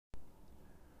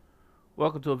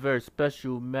Welcome to a very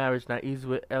special Marriage Not Easy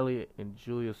with Elliot and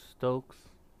Julia Stokes.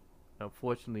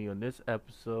 Unfortunately, on this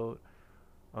episode,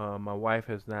 my wife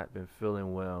has not been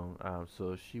feeling well,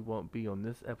 so she won't be on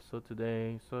this episode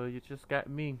today. So you just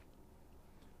got me.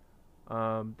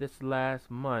 This last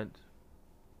month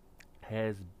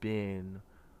has been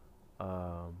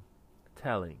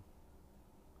telling.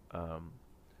 Um,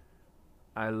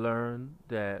 I learned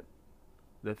that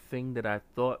the thing that I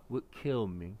thought would kill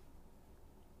me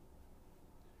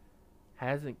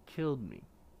hasn't killed me,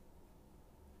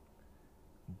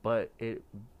 but it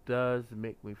does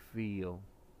make me feel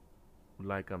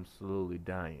like I'm slowly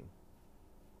dying.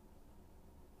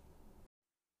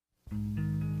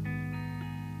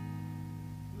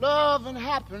 Love and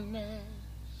happiness,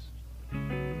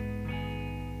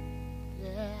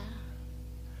 yeah.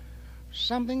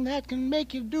 Something that can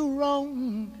make you do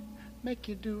wrong, make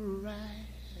you do right.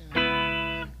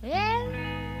 Yeah.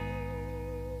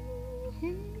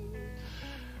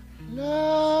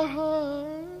 Love.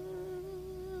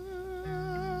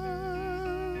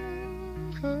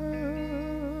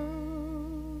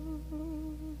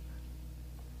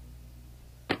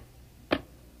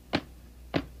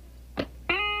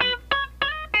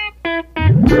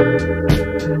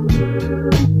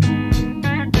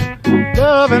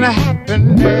 Love and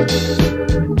happiness.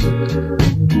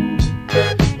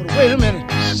 But wait a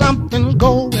minute, something's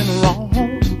going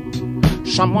wrong.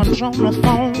 Someone's on the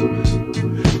phone,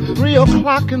 3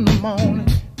 o'clock in the morning,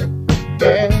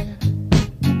 yeah,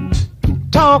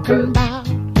 talking about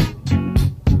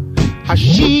how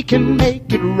she can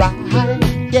make it right,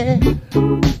 yeah.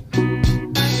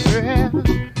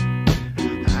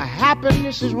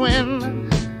 Happiness is when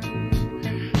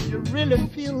you really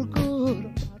feel good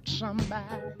about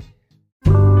somebody.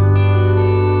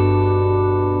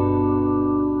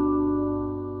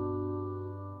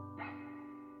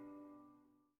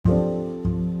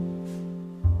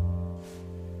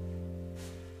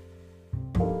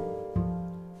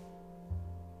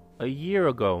 A year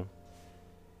ago,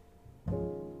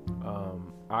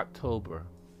 October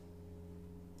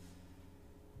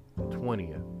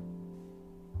 20th,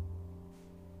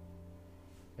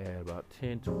 at about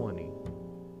 10:20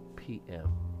 p.m.,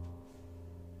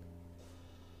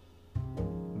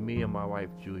 me and my wife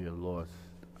Julia lost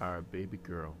our baby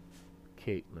girl,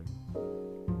 Caitlin.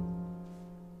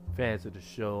 Fans of the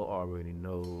show already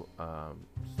know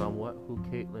somewhat who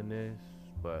Caitlin is,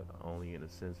 but only in a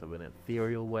sense of an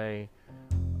ethereal way,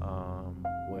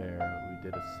 where we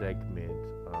did a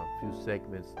few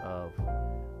segments of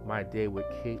my day with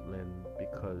Caitlin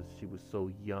because she was so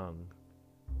young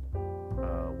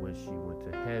when she went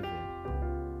to heaven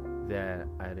that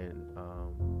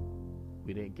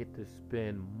we didn't get to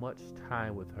spend much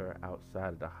time with her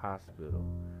outside of the hospital.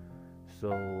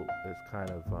 So it's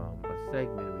kind of a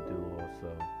segment we do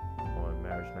also on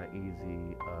Marriage Not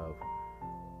Easy of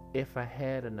if I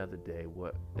had another day,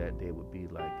 what that day would be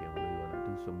like, and we're going to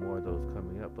do some more of those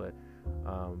coming up. But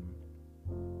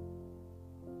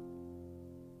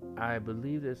I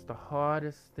believe it's the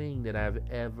hardest thing that I've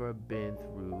ever been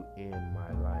through in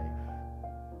my life.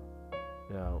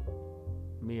 Now,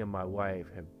 me and my wife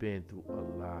have been through a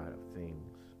lot of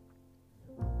things,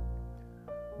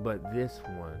 but this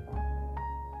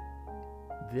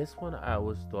one I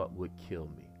always thought would kill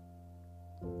me.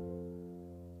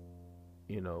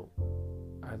 You know,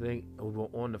 I think we're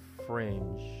on the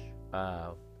fringe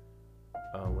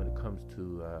when it comes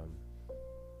to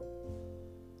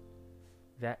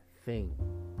that thing.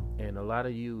 And a lot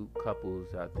of you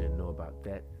couples out there know about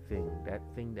that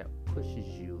thing that pushes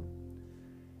you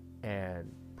and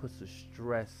puts a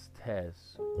stress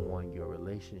test on your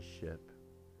relationship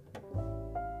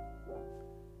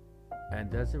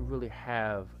and doesn't really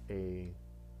have a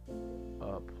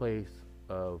place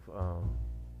of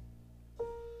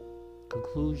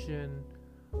conclusion,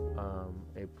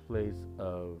 a place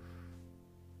of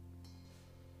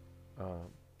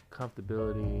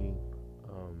comfortability,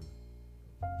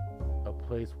 a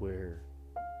place where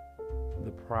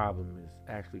the problem is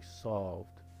actually solved.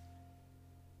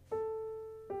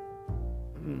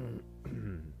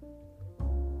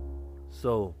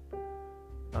 So,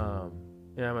 I'm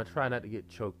gonna try not to get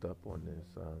choked up on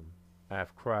this.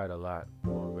 I've cried a lot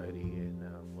already, and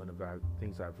one of the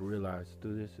things I've realized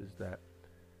through this is that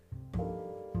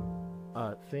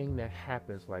a thing that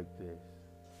happens like this,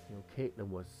 Caitlin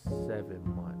was 7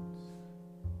 months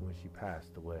when she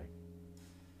passed away,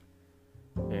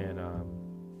 and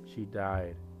she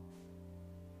died,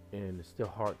 and it's still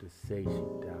hard to say she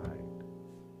died,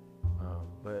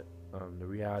 but the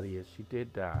reality is she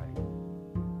did die,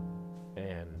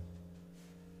 and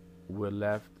we're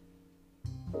left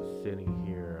sitting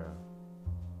here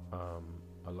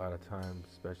A lot of times,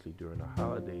 especially during the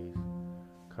holidays,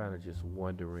 kind of just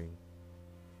wondering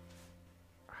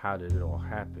how did it all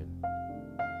happen?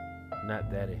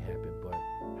 Not that it happened, but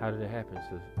how did it happen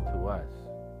to us?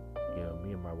 You know,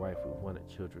 me and my wife, we've wanted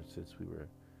children since we were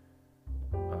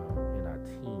in our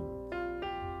teens.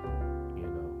 You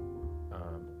know,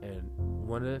 and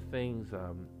one of the things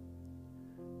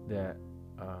that,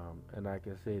 and like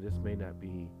I say, this may not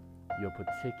be your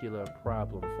particular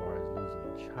problem as far as losing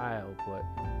a child, but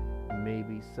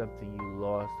maybe something you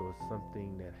lost or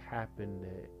something that happened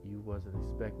that you wasn't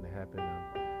expecting to happen.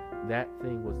 That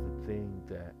thing was the thing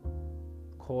that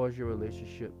caused your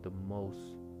relationship the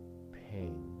most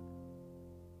pain.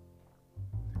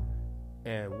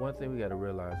 And one thing we got to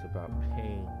realize about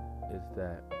pain is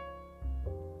that,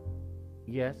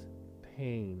 yes,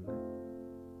 pain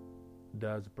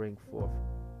does bring forth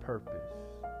purpose.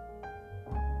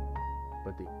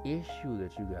 But the issue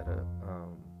that you got to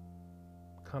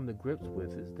come to grips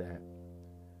with is that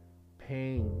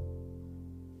pain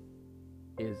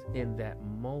is in that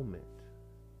moment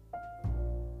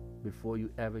before you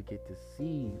ever get to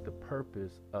see the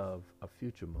purpose of a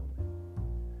future moment.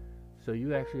 So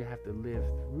you actually have to live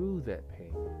through that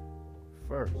pain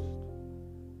first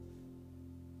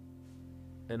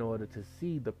in order to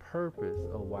see the purpose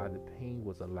of why the pain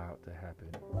was allowed to happen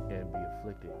and be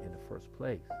inflicted in the first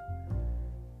place.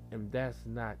 And that's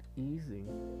not easy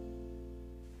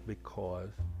because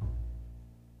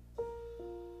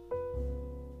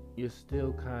you're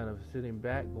still kind of sitting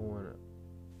back going,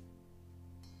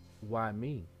 why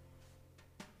me?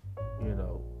 You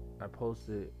know, I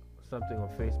posted something on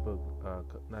Facebook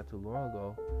not too long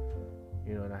ago,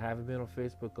 you know, and I haven't been on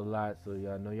Facebook a lot, so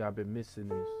y'all know y'all been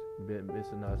missing us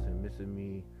and missing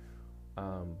me,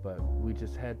 but we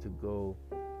just had to go.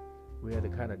 We had to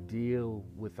kind of deal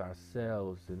with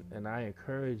ourselves, and I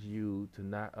encourage you to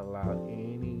not allow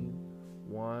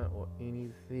anyone or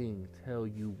anything tell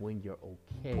you when you're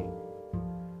okay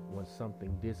when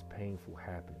something this painful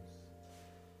happens,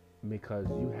 because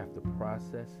you have to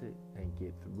process it and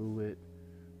get through it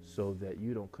so that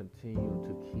you don't continue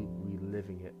to keep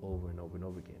reliving it over and over and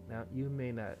over again. Now, you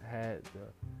may not have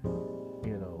the,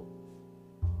 you know,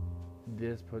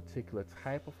 this particular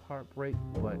type of heartbreak,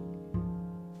 but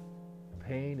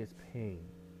pain is pain,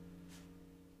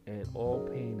 and all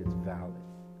pain is valid.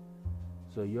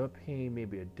 So your pain may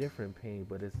be a different pain,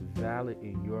 but it's valid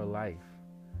in your life,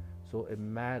 so it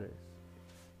matters.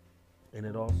 And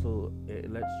it also,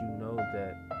 it lets you know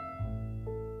that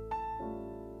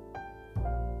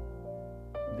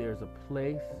there's a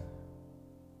place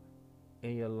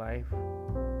in your life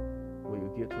where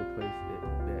you get to a place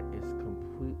that is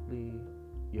completely,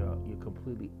 you're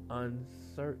completely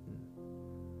uncertain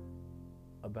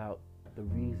about the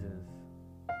reasons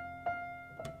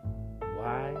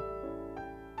why,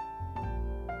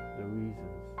 the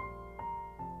reasons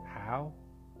how,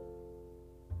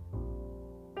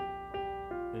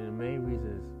 and the main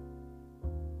reason is,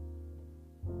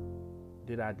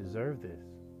 did I deserve this?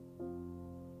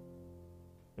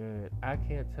 And I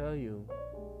can't tell you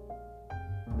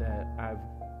that I've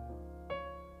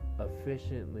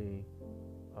efficiently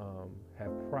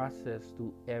have processed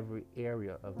through every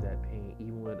area of that pain,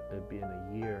 even with it being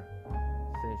a year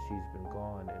since she's been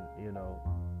gone. And you know,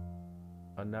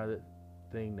 another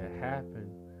thing that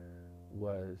happened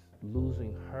was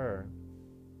losing her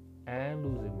and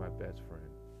losing my best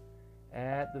friend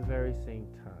at the very same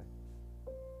time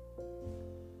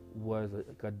was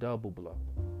a double blow.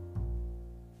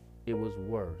 It was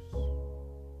worse.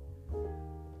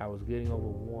 I was getting over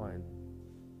one,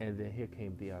 and then here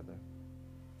came the other.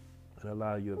 And a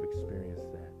lot of you have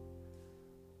experienced that.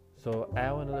 So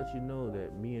I want to let you know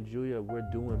that me and Julia, we're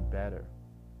doing better,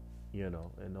 you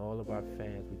know, and all of our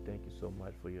fans, we thank you so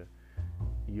much for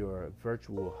your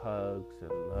virtual hugs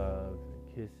and love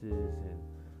and kisses and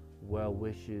well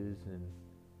wishes.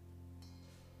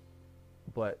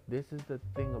 But this is the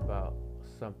thing about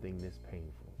something this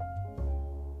painful.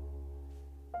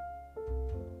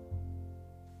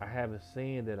 I have a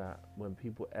saying that when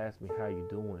people ask me how you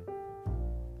doing,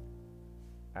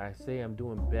 I say I'm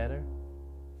doing better,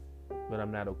 but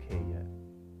I'm not okay yet.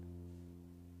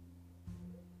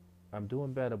 I'm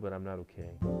doing better, but I'm not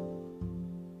okay.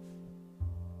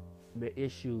 The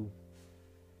issue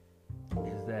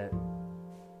is that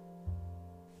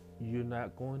you're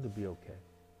not going to be okay.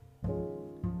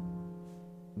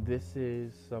 This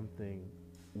is something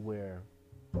where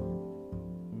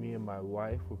me and my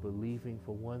wife were believing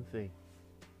for one thing,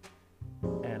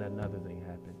 and another thing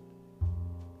happened.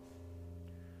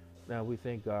 Now we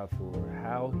thank God for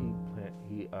how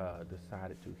He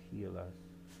decided to heal us.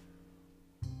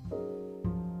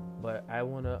 but I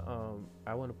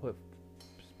wanna put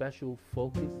special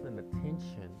focus and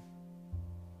attention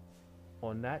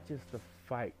on not just the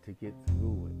fight to get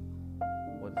through it,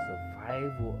 but the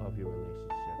survival of your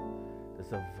relationship, the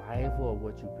survival of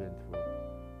what you've been through,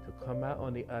 to come out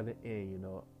on the other end.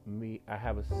 I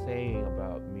have a saying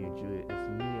about me and Juliet: it's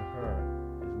me and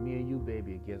her, it's me and you,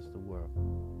 baby, against the world.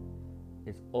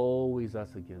 It's always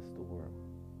us against the world.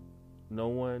 No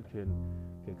one can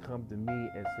come to me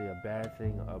and say a bad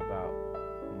thing about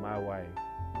my wife,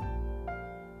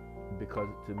 because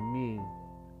to me,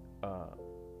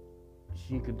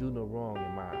 she could do no wrong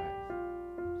in my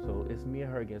eyes. So it's me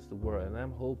and her against the world, and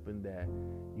I'm hoping that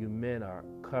you men are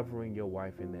covering your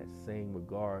wife in that same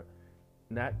regard.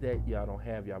 Not that y'all don't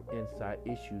have y'all inside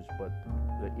issues, but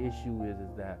the issue is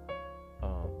that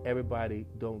everybody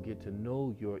don't get to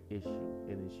know your issue,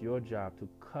 and it's your job to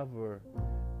cover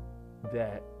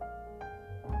that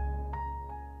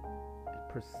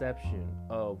perception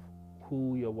of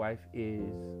who your wife is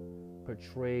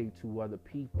portrayed to other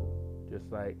people.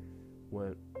 Just like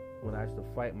when I used to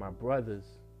fight my brothers,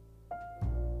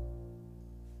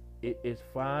 it's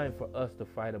fine for us to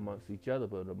fight amongst each other,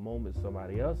 but the moment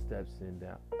somebody else steps in,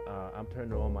 I'm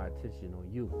turning all my attention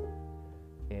on you.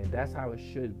 And that's how it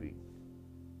should be.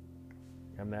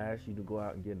 I'm not asking you to go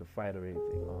out and get in a fight or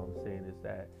anything. All I'm saying is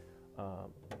that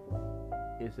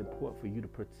it's important for you to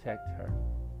protect her,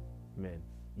 men.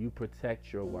 You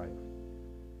protect your wife.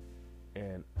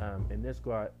 And in this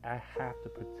regard, I have to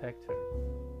protect her.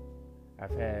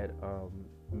 I've had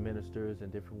ministers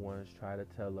and different ones try to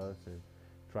tell us and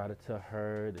try to tell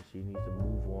her that she needs to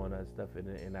move on and stuff,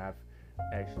 and I've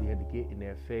actually had to get in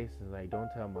their face and like, don't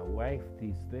tell my wife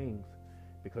these things,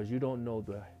 because you don't know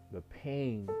the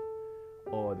pain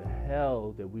or the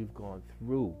hell that we've gone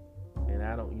through. And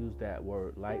I don't use that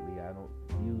word lightly. I don't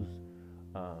use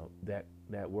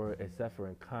that word except for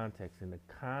in context. And the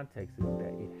context is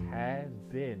that it has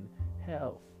been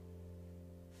hell.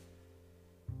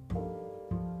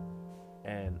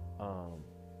 And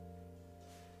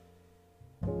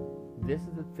this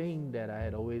is the thing that I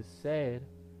had always said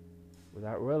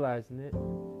without realizing it,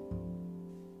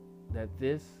 that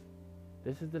this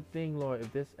is the thing, Lord,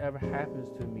 if this ever happens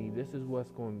to me, this is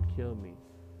what's going to kill me.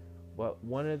 But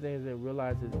one of the things I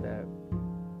realize is that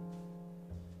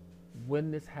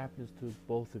when this happens to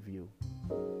both of you,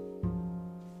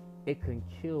 it can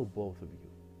kill both of you.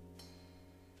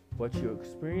 But your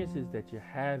experiences that you're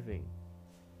having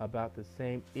about the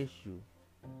same issue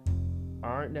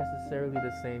aren't necessarily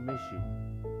the same issue.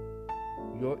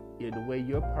 The way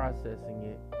you're processing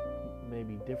it may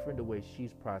be different the way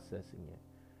she's processing it.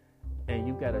 And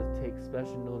you got to take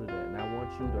special note of that. And I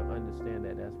want you to understand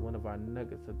that that's one of our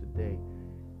nuggets of the day.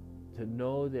 To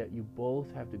know that you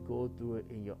both have to go through it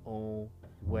in your own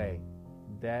way.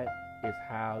 That is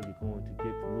how you're going to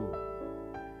get through it.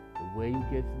 The way you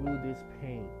get through this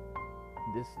pain,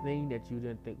 this thing that you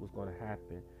didn't think was going to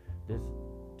happen, this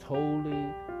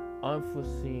totally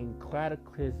unforeseen,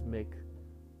 cataclysmic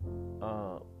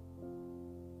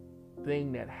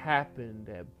thing that happened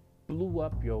that blew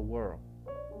up your world.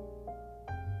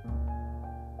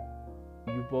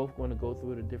 You're both going to go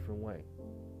through it a different way.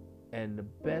 And the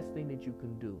best thing that you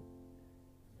can do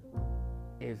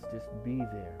is just be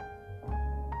there.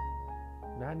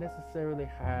 Not necessarily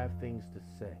have things to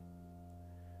say,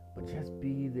 but just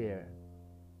be there.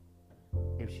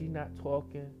 If she's not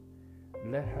talking,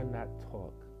 let her not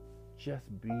talk. Just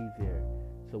be there.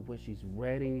 So when she's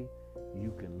ready,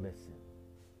 you can listen.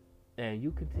 And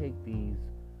you can take these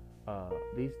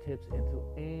tips into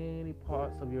any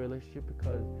parts of your relationship,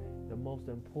 because the most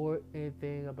important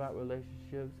thing about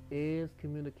relationships is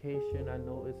communication. I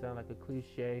know it sounds like a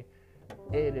cliche.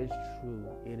 It is true.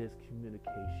 It is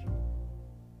communication.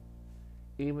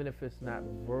 Even if it's not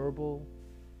verbal,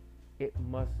 it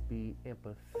must be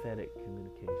empathetic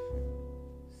communication,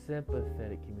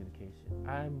 sympathetic communication.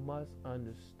 I must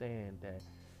understand that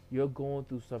you're going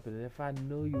through something. And if I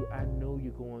know you, I know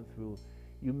you're going through.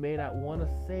 You may not want to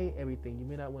say everything. You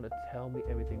may not want to tell me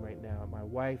everything right now. My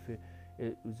wife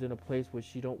is in a place where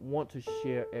she don't want to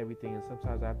share everything, and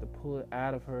sometimes I have to pull it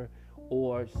out of her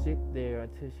or sit there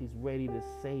until she's ready to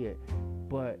say it.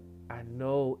 But I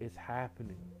know it's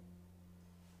happening.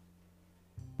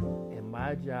 And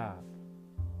my job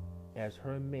as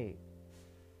her mate,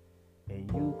 and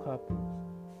you couples,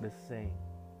 the same.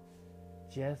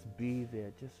 Just be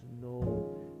there. Just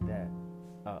know that,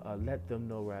 let them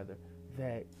know rather,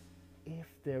 that if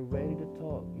they're ready to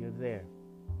talk, you're there.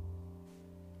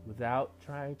 Without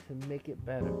trying to make it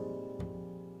better.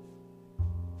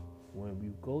 When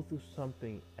you go through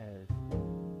something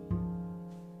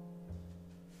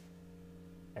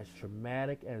as as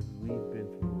traumatic as we've been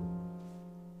through,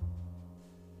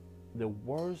 the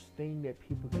worst thing that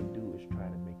people can do is try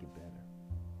to make it better.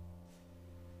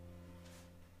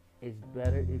 It's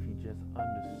better if you just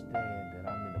understand that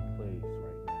I'm in a place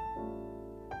right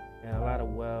now. And a lot of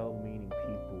well-meaning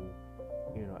people,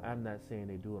 I'm not saying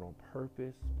they do it on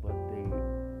purpose, but they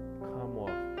come off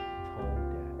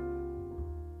tone deaf.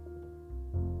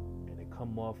 And they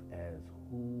come off as,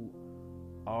 who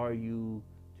are you?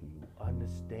 Do you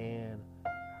understand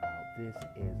how this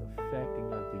is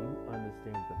affecting us? Do you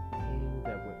understand the pain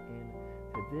that we're in?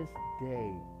 To this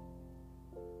day,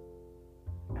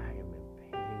 I am in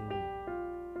pain.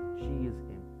 She is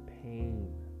in pain.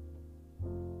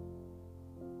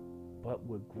 But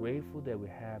we're grateful that we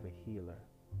have a healer.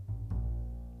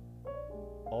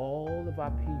 All of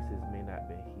our pieces may not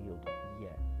be healed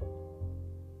yet,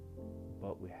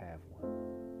 but we have one.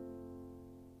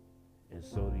 And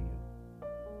so do you.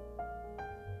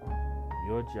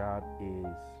 Your job is,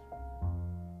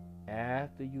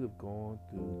 after you have gone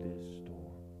through this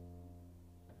storm,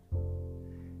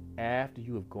 after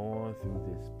you have gone through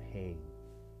this pain,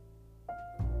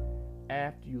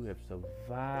 after you have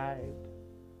survived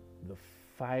the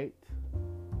fight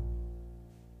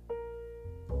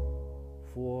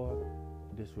for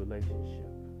this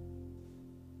relationship,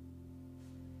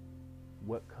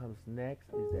 what comes next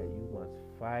is that you must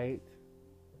fight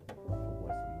for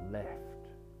what's left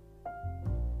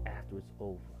after it's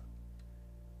over.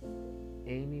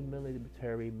 Any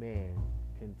military man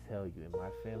can tell you, and my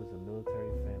family's a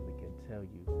military family, can tell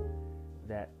you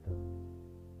that the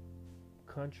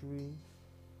country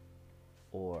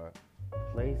or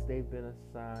place they've been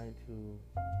assigned to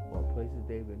or places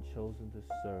they've been chosen to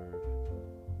serve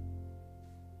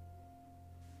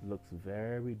looks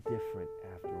very different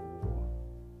after a war.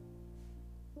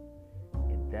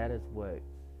 And that is what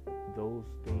those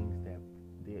things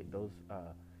those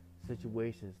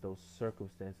situations, those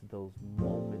circumstances, those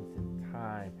moments in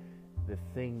time, the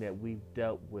thing that we've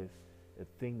dealt with, the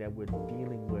thing that we're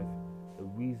dealing with, the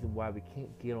reason why we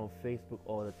can't get on Facebook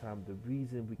all the time, the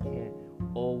reason we can't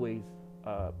always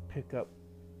pick up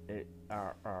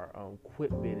our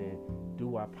equipment and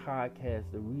do our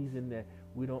podcast, the reason that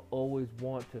we don't always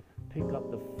want to pick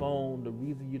up the phone, the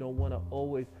reason you don't want to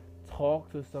always talk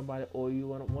to somebody, or you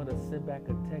don't want to send back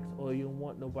a text, or you don't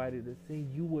want nobody to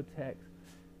send you a text,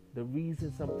 the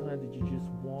reason sometimes that you just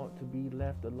want to be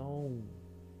left alone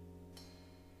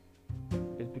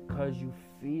is because you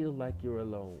feel like you're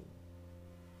alone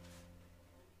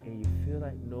and you feel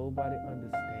like nobody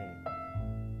understands.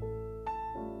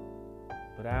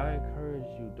 But I encourage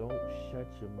you, don't shut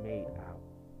your mate out,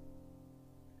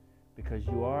 because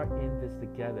you are in this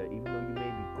together. Even though you may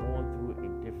be going through it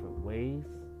in different ways,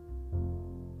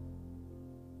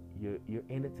 you're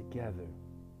in it together.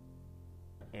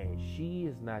 And she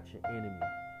is not your enemy,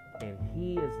 and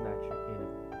he is not your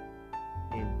enemy.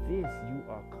 In this, you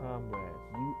are comrades,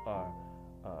 you are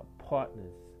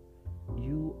partners,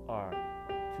 you are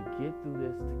to get through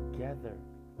this together.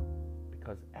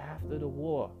 Because after the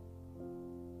war,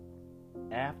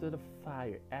 after the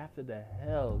fire, after the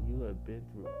hell you have been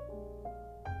through,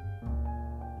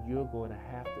 you're going to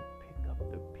have to pick up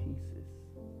the pieces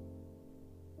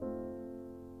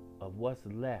of what's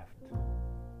left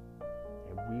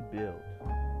and rebuild.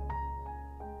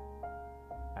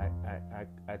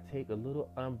 I take a little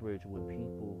umbrage with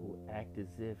people who act as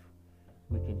if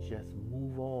we can just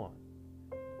move on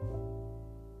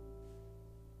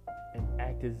and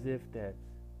act as if that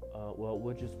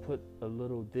we'll just put a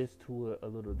little this to it, a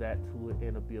little that to it, and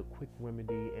it'll be a quick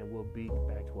remedy and we'll be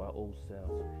back to our old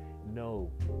selves.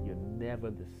 No, you're never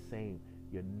the same.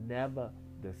 You're never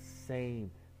the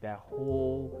same. That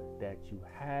hole that you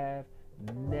have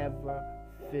never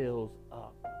fills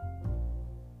up.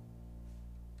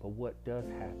 But what does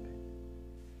happen?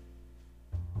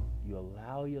 You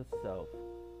allow yourself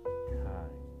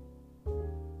time to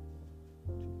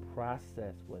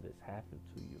process what has happened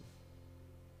to you,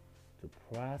 to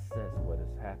process what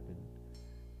has happened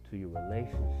to your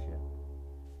relationship.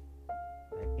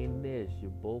 And in this, you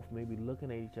both may be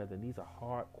looking at each other, and these are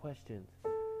hard questions,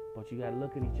 but you got to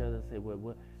look at each other and say,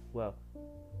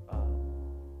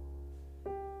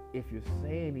 if you're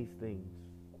saying these things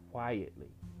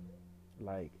quietly,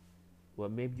 like, well,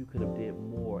 maybe you could have did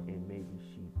more and maybe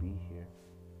she'd be here.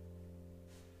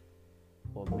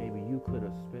 Or maybe you could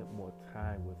have spent more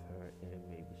time with her and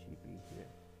maybe she'd be here.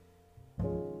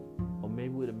 Or maybe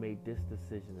we would have made this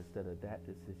decision instead of that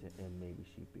decision and maybe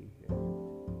she'd be here.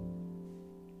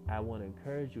 I want to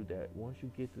encourage you that once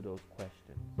you get to those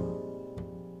questions,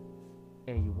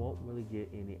 and you won't really get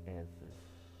any answers,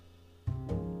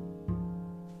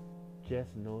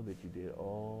 Just know that you did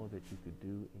all that you could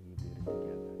do and you did it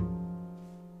together.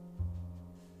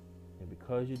 And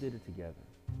because you did it together,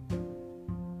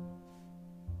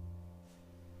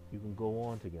 you can go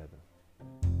on together.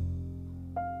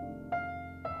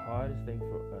 The hardest thing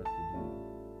for us to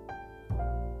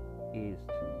do is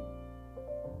to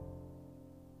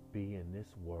be in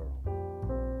this world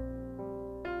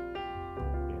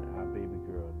and our baby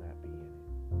girl not be in it.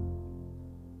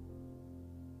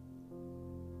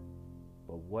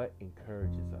 But what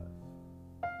encourages us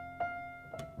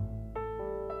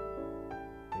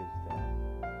is that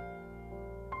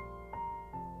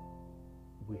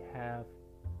we have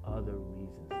other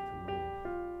reasons to live.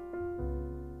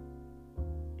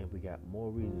 And we got more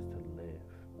reasons to live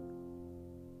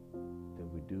than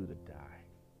we do to die.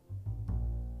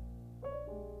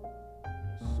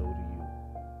 And so do you.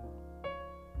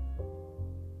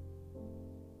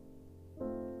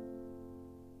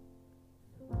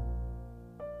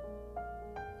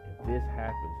 If this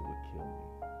happens, it would kill me.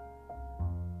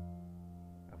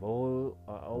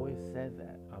 I always said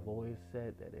that. I've always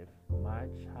said that if my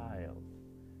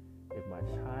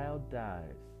child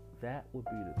dies, that would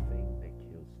be the thing that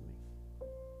kills me.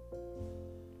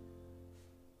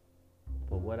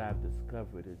 But what I've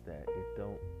discovered is that it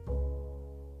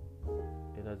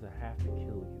doesn't have to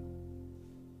kill you.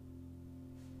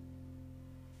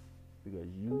 Because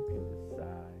you can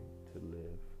decide to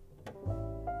live.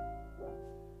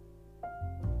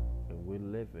 And we're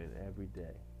living every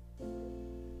day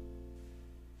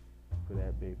for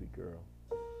that baby girl.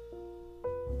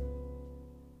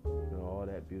 And all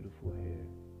that beautiful hair.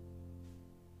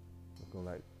 Looking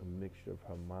like a mixture of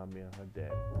her mommy and her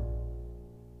daddy.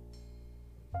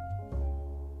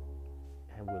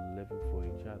 And we're living for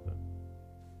each other.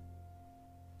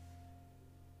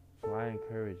 So I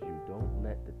encourage you, don't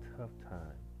let the tough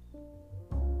times,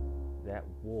 that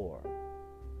war,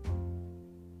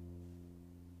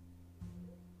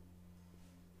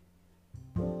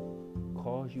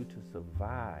 cause you to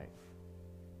survive,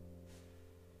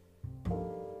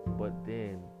 but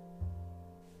then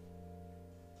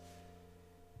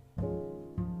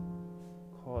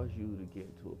cause you to get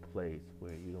to a place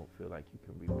where you don't feel like you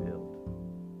can rebuild.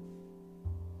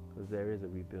 Because there is a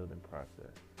rebuilding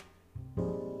process. The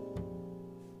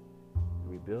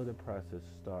rebuilding process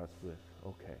starts with,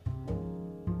 okay,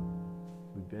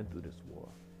 we've been through this war.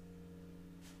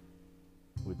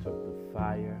 We took the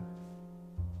fire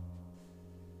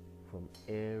from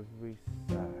every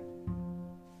side.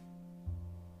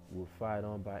 We're fight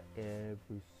on by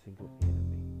every single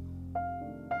enemy,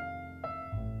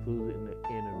 including the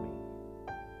enemy.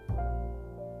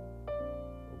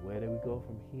 But where do we go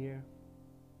from here?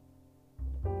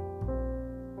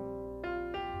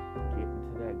 Get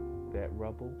into that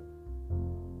rubble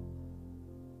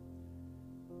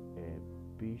and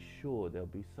be sure there'll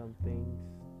be some things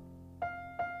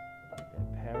that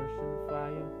perish in the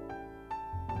fire.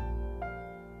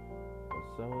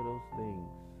 Some of those things,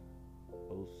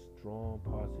 those strong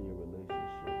parts of your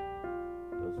relationship,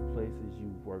 those places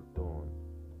you've worked on,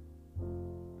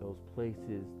 those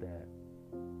places that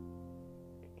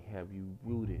have you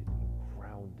rooted and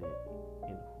grounded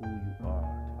in who you are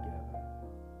together,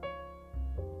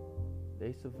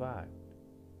 they survived.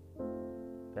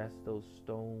 That's those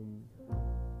stone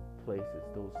places,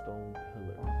 those stone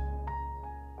pillars.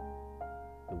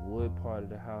 The wood part of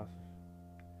the house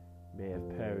may have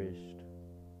perished.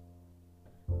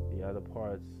 The other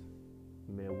parts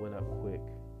may have went up quick,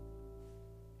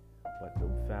 but the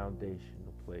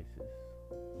foundational places,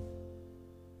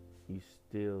 you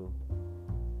still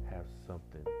have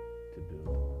something to build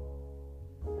on.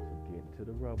 So get into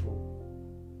the rubble,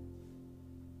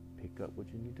 pick up what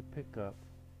you need to pick up,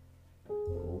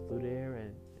 go through there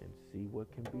and see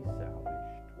what can be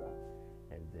salvaged,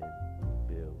 and then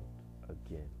build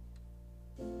again.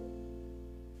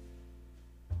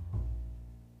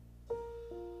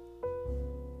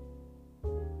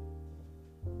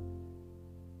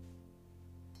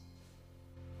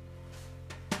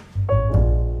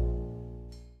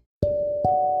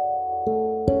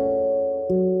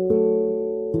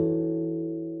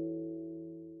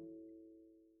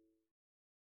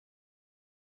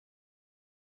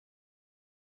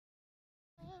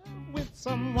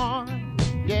 Someone,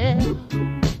 yeah.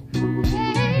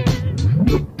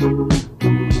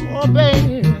 Oh,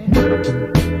 baby,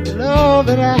 love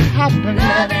and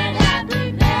happiness.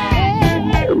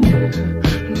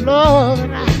 Love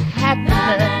and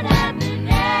happiness.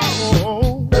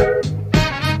 Oh.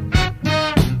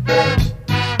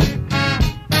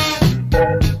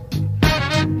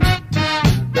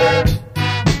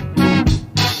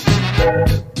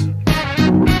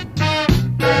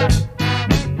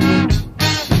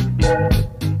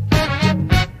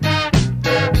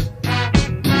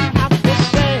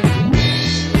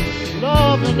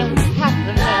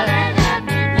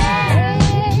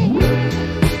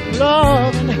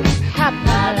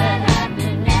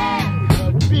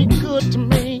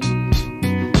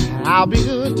 I'll be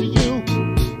good to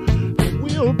you.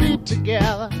 We'll be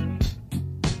together